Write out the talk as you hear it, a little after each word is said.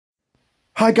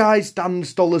Hi guys, Dan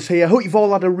Stollers here. Hope you've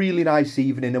all had a really nice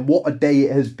evening, and what a day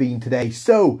it has been today.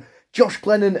 So, Josh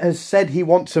Glennon has said he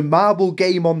wants a marble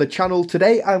game on the channel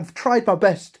today. I've tried my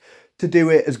best to do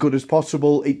it as good as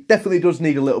possible. It definitely does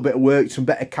need a little bit of work, some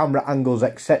better camera angles,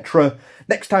 etc.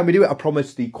 Next time we do it, I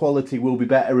promise the quality will be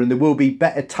better and there will be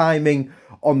better timing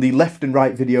on the left and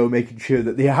right video, making sure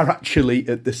that they are actually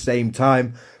at the same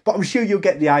time. But I'm sure you'll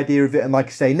get the idea of it, and like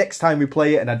I say, next time we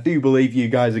play it, and I do believe you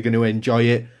guys are going to enjoy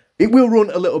it, it will run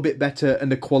a little bit better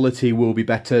and the quality will be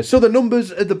better. So the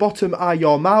numbers at the bottom are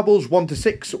your marbles, 1 to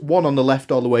 6, 1 on the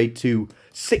left all the way to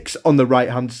 6 on the right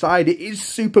hand side. It is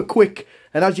super quick,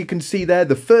 and as you can see there,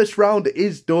 the first round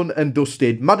is done and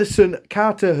dusted. Madison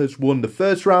Carter has won the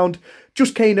first round,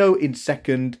 Just Kano in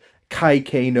second, Kai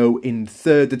Kano in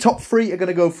third. The top 3 are going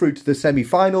to go through to the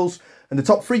semi-finals, and the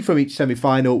top 3 from each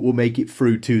semi-final will make it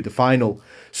through to the final.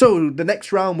 So the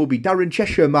next round will be Darren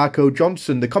Cheshire, Marco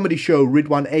Johnson, The Comedy Show,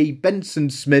 Ridwan A, Benson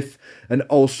Smith, and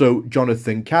also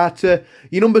Jonathan Carter.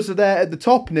 Your numbers are there at the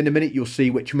top, and in a minute you'll see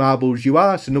which marbles you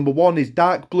are. So number 1 is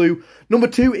dark blue, number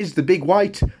 2 is the big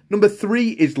white, number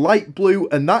 3 is light blue,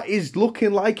 and that is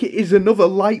looking like it is another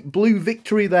light blue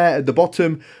victory there at the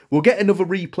bottom. We'll get another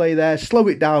replay there, slow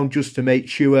it down just to make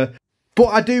sure. But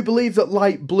I do believe that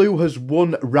light blue has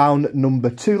won round number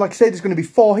 2. Like I said, there's going to be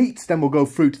 4 heats, then we'll go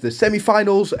through to the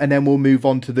semi-finals, and then we'll move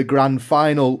on to the grand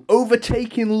final.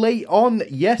 Overtaking late on,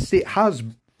 yes it has.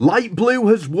 Light blue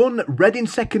has won, red in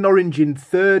second, orange in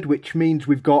third, which means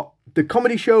we've got The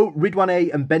Comedy Show, Ridwan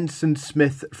A and Benson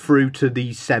Smith through to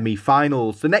the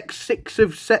semi-finals. The next 6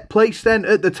 have set place then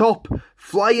at the top.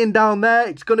 Flying down there,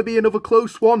 it's going to be another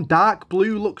close one. Dark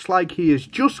blue looks like he has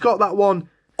just got that one.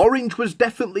 Orange was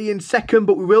definitely in second,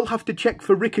 but we will have to check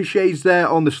for ricochets there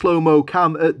on the slow-mo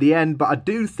cam at the end. But I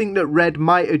do think that red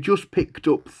might have just picked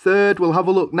up third. We'll have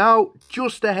a look now,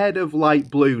 just ahead of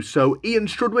light blue. So Ian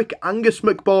Strudwick, Angus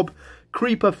McBob,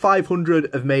 Creeper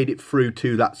 500 have made it through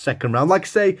to that second round. Like I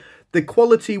say, the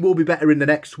quality will be better in the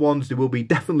next ones. They will be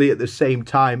definitely at the same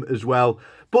time as well.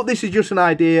 But this is just an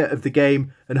idea of the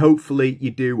game, and hopefully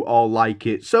you do all like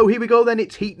it. So here we go then,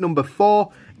 it's heat number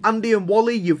 4. Andy and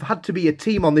Wally, you've had to be a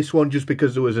team on this one just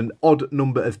because there was an odd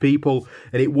number of people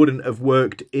and it wouldn't have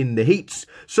worked in the heats.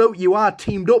 So you are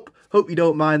teamed up. Hope you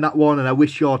don't mind that one, and I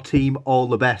wish your team all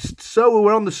the best. So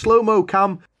we're on the slow-mo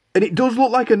cam, and it does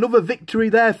look like another victory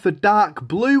there for dark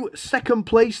blue. Second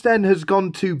place then has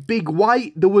gone to big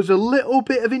white. There was a little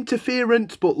bit of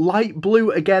interference, but light blue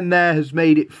again there has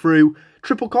made it through.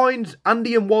 Triple coins,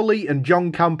 Andy and Wally and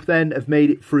John Camp then have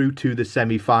made it through to the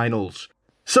semi-finals.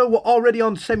 So we're already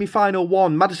on semi-final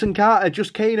 1. Madison Carter,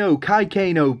 Just Kano, Kai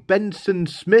Kano, Benson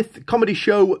Smith, Comedy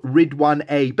Show, Ridwan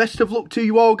A. Best of luck to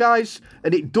you all, guys.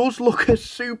 And it does look a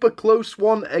super close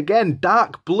one again.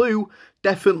 Dark blue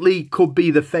definitely could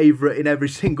be the favourite in every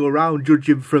single round,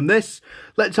 judging from this.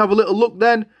 Let's have a little look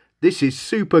then. This is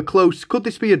super close. Could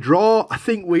this be a draw? I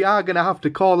think we are going to have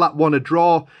to call that one a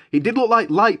draw. It did look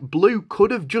like light blue could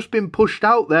have just been pushed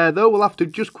out there, though. We'll have to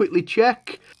just quickly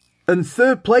check. And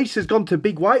third place has gone to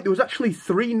big white. There was actually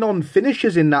 3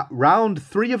 non-finishers in that round.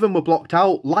 3 of them were blocked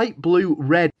out. Light blue,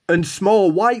 red and small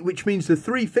white, which means the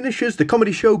 3 finishers, The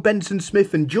Comedy Show, Benson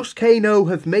Smith and Just Kano,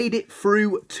 have made it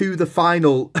through to the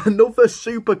final. Another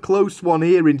super close one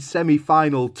here in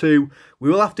semi-final 2. We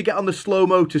will have to get on the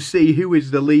slow-mo to see who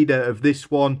is the leader of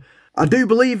this one. I do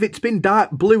believe it's been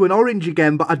dark blue and orange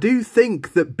again, but I do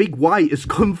think that big white has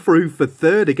come through for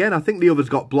third again. I think the others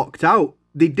got blocked out.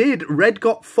 They did. Red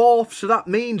got 4th, so that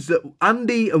means that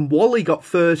Andy and Wally got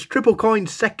first, Triple Coin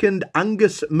second,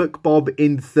 Angus McBob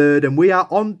in third, and we are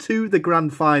on to the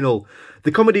grand final.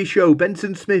 The Comedy Show,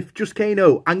 Benson Smith, Just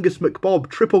Kano, Angus McBob,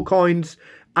 Triple Coins,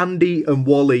 Andy and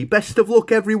Wally. Best of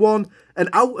luck, everyone. And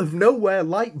out of nowhere,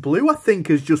 light blue, I think,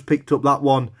 has just picked up that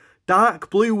one. Dark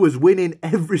blue was winning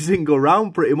every single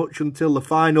round pretty much until the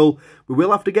final. We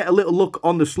will have to get a little look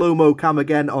on the slow-mo cam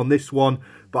again on this one.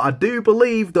 But I do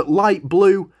believe that light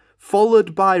blue,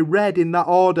 followed by red in that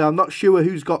order. I'm not sure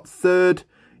who's got third.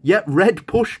 Yep, red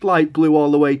pushed light blue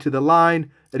all the way to the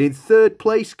line. And in third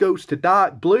place goes to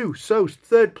dark blue. So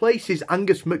third place is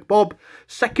Angus McBob.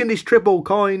 Second is Triple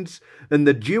Coins. And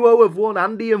the duo have won,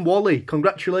 Andy and Wally.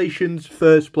 Congratulations,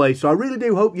 first place. So I really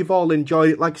do hope you've all enjoyed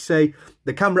it. Like I say,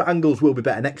 the camera angles will be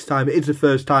better next time. It is the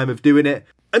first time of doing it.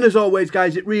 And as always,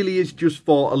 guys, it really is just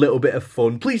for a little bit of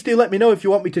fun. Please do let me know if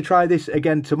you want me to try this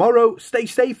again tomorrow. Stay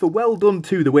safe and well done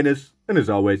to the winners. And as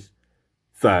always,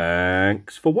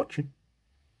 thanks for watching.